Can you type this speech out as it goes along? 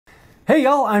Hey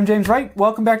y'all, I'm James Wright.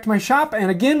 Welcome back to my shop, and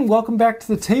again, welcome back to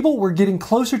the table. We're getting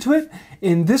closer to it.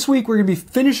 In this week, we're going to be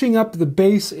finishing up the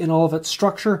base in all of its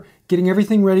structure, getting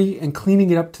everything ready, and cleaning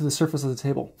it up to the surface of the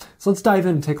table. So let's dive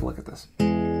in and take a look at this.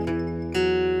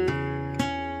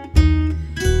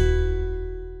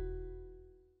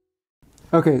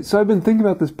 Okay, so I've been thinking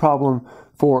about this problem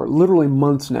for literally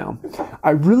months now. I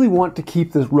really want to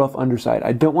keep this rough underside.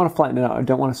 I don't want to flatten it out. I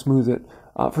don't want to smooth it.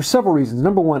 For several reasons.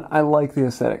 Number one, I like the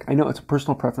aesthetic. I know it's a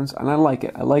personal preference, and I like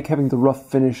it. I like having the rough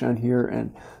finish on here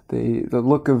and the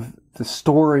look of the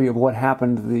story of what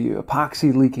happened, the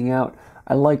epoxy leaking out.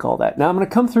 I like all that. Now I'm going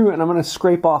to come through and I'm going to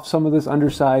scrape off some of this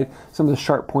underside, some of the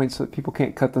sharp points so that people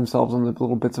can't cut themselves on the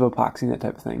little bits of epoxy and that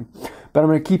type of thing. But I'm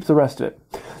going to keep the rest of it.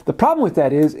 The problem with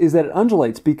that is that it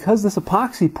undulates. Because this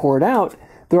epoxy poured out,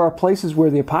 there are places where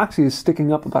the epoxy is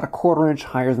sticking up about 1/4 inch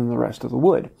higher than the rest of the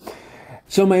wood.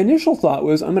 So my initial thought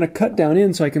was I'm going to cut down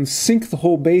in so I can sink the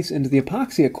whole base into the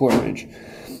epoxy 1/4 inch.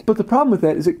 But the problem with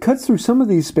that is it cuts through some of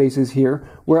these spaces here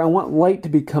where I want light to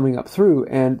be coming up through,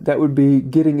 and that would be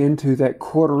getting into that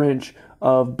 1/4 inch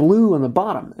of blue on the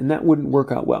bottom, and that wouldn't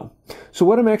work out well. So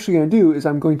what I'm actually going to do is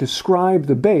I'm going to scribe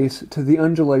the base to the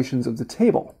undulations of the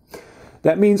table.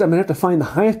 That means I'm going to have to find the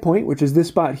highest point, which is this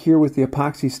spot here with the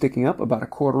epoxy sticking up about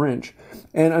 1/4 inch.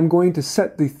 And I'm going to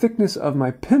set the thickness of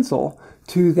my pencil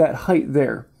to that height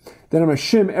there. Then I'm going to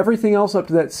shim everything else up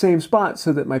to that same spot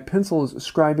so that my pencil is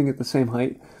scribing at the same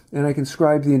height, and I can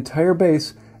scribe the entire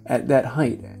base at that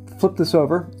height. Flip this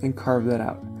over and carve that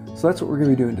out. So that's what we're going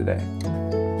to be doing today.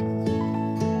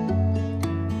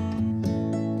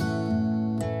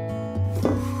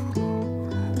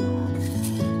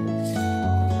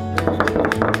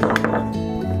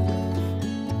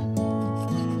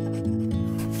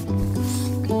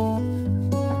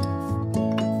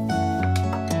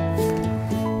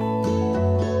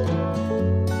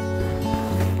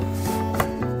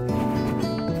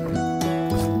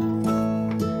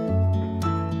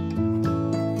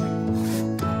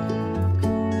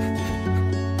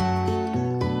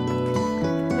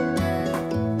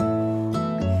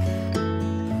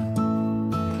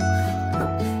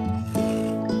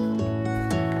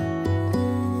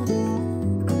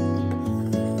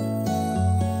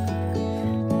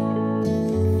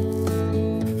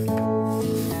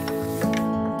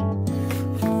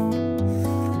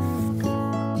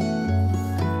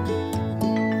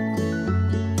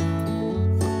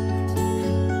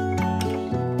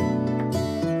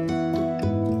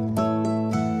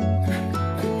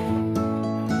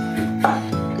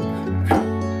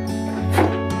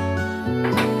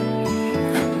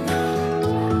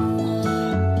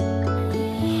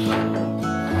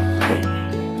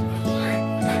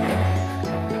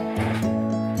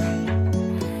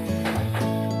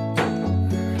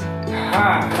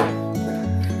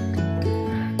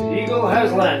 The eagle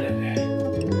has landed.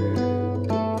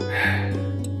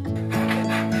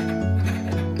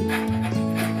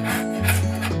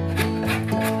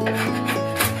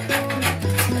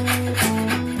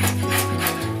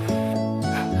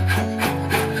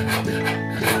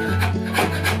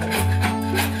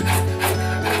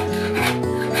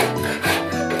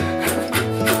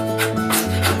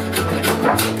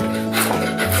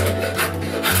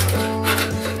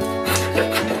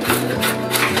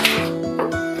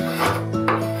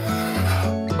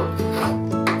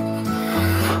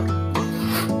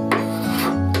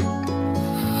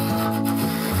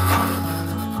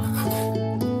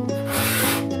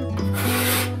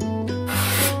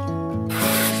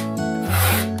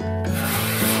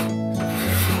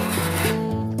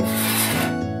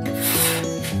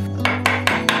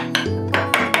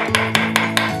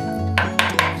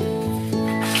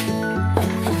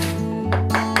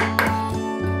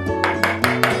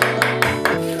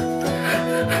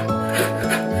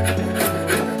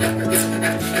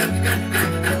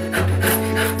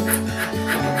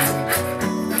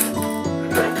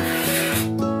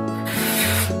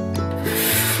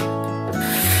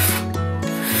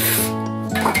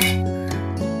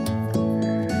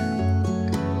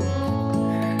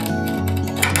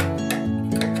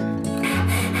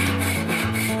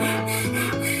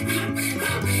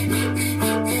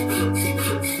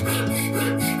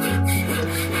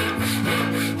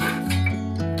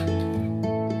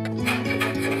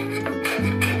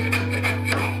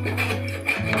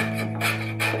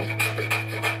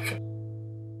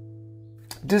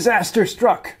 Disaster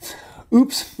struck.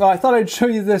 Oops, well, I thought I'd show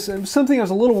you this. Something I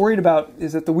was a little worried about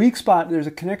is that the weak spot, there's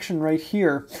a connection right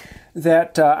here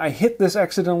that I hit this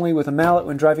accidentally with a mallet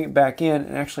when driving it back in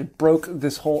and actually broke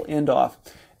this whole end off.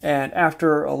 And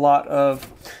after a lot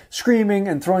of screaming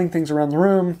and throwing things around the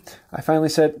room, I finally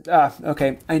said,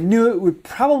 okay, I knew it would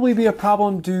probably be a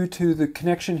problem due to the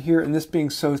connection here and this being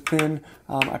so thin.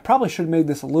 I probably should have made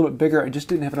this a little bit bigger. I just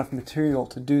didn't have enough material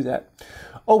to do that.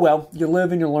 Oh well, you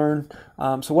live and you learn.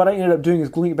 So what I ended up doing is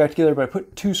gluing it back together, but I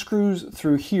put 2 screws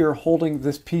through here holding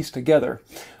this piece together.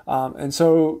 And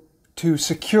so to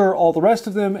secure all the rest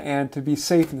of them and to be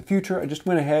safe in the future, I just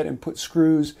went ahead and put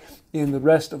screws in the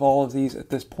rest of all of these at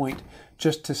this point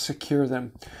just to secure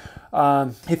them.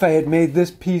 If I had made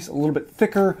this piece a little bit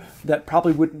thicker, that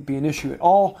probably wouldn't be an issue at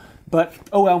all. But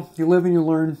oh well, you live and you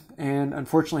learn, and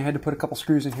unfortunately I had to put a couple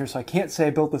screws in here, so I can't say I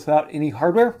built this without any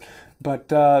hardware, but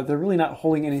they're really not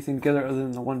holding anything together other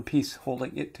than the one piece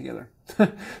holding it together.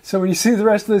 So when you see the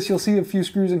rest of this, you'll see a few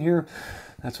screws in here.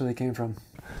 That's where they came from.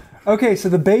 Okay, so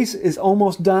the base is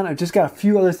almost done. I've just got a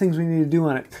few other things we need to do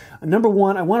on it. Number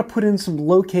one, I want to put in some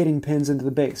locating pins into the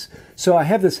base. So I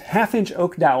have this 1/2-inch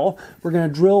oak dowel. We're going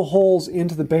to drill holes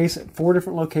into the base at 4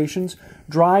 different locations,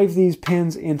 drive these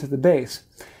pins into the base.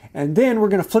 And then we're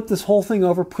going to flip this whole thing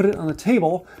over, put it on the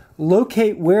table,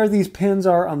 locate where these pins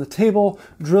are on the table,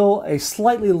 drill a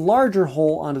slightly larger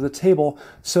hole onto the table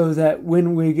so that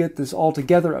when we get this all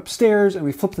together upstairs and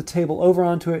we flip the table over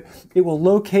onto it, it will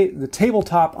locate the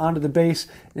tabletop onto the base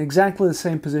in exactly the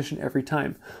same position every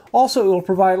time. Also, it will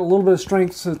provide a little bit of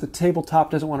strength so that the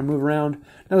tabletop doesn't want to move around.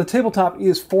 Now, the tabletop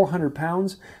is 400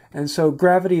 pounds, and so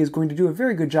gravity is going to do a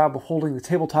very good job of holding the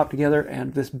tabletop together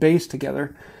and this base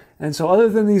together. And so other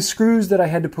than these screws that I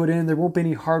had to put in, there won't be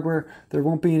any hardware, there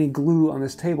won't be any glue on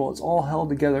this table. It's all held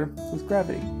together with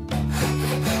gravity.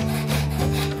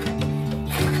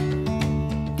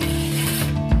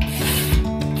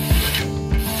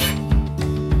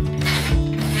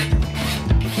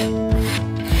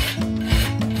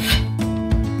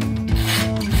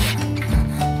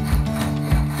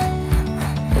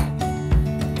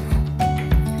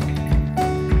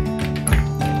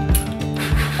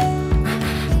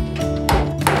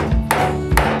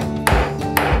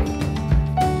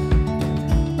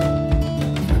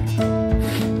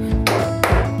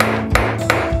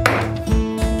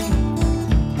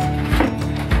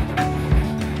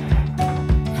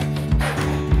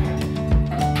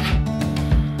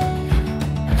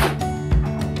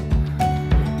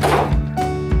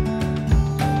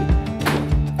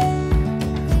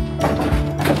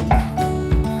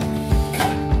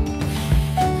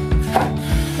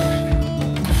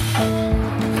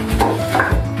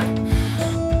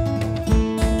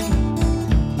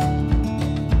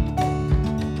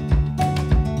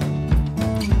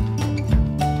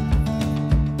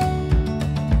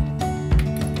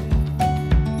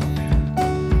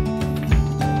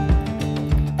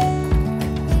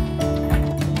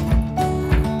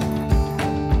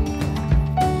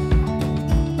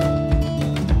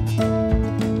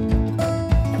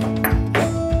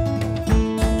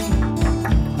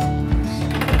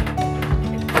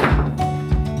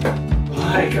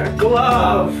 Like a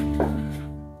glove!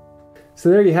 So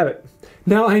there you have it.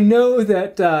 Now I know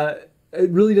that it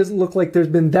really doesn't look like there's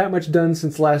been that much done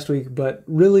since last week, but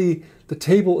really the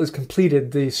table is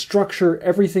completed. The structure,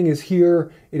 everything is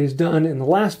here. It is done, and the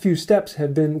last few steps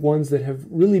have been ones that have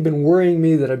really been worrying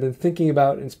me, that I've been thinking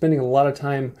about and spending a lot of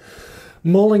time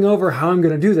mulling over how I'm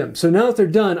going to do them. So now that they're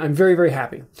done, I'm very, very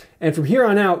happy. And from here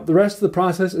on out, the rest of the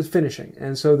process is finishing.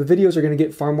 And so the videos are going to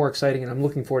get far more exciting, and I'm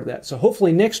looking forward to that. So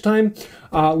hopefully next time,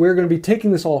 we're going to be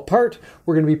taking this all apart.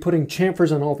 We're going to be putting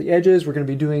chamfers on all the edges. We're going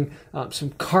to be doing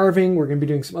some carving. We're going to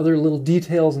be doing some other little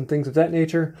details and things of that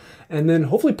nature. And then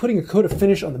hopefully putting a coat of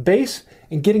finish on the base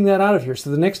and getting that out of here. So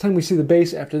the next time we see the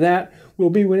base after that will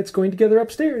be when it's going together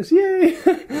upstairs. Yay!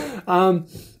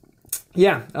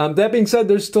 That being said,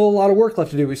 there's still a lot of work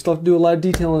left to do. We still have to do a lot of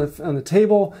detail on the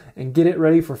table and get it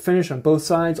ready for finish on both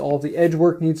sides. All of the edge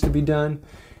work needs to be done,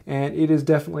 and it is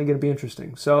definitely going to be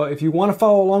interesting. So if you want to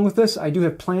follow along with this, I do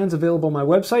have plans available on my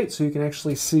website, so you can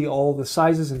actually see all the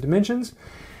sizes and dimensions.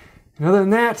 And other than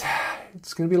that,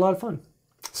 it's going to be a lot of fun.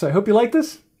 So I hope you like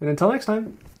this, and until next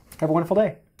time, have a wonderful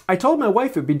day. I told my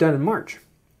wife it would be done in March.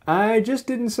 I just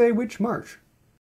didn't say which March.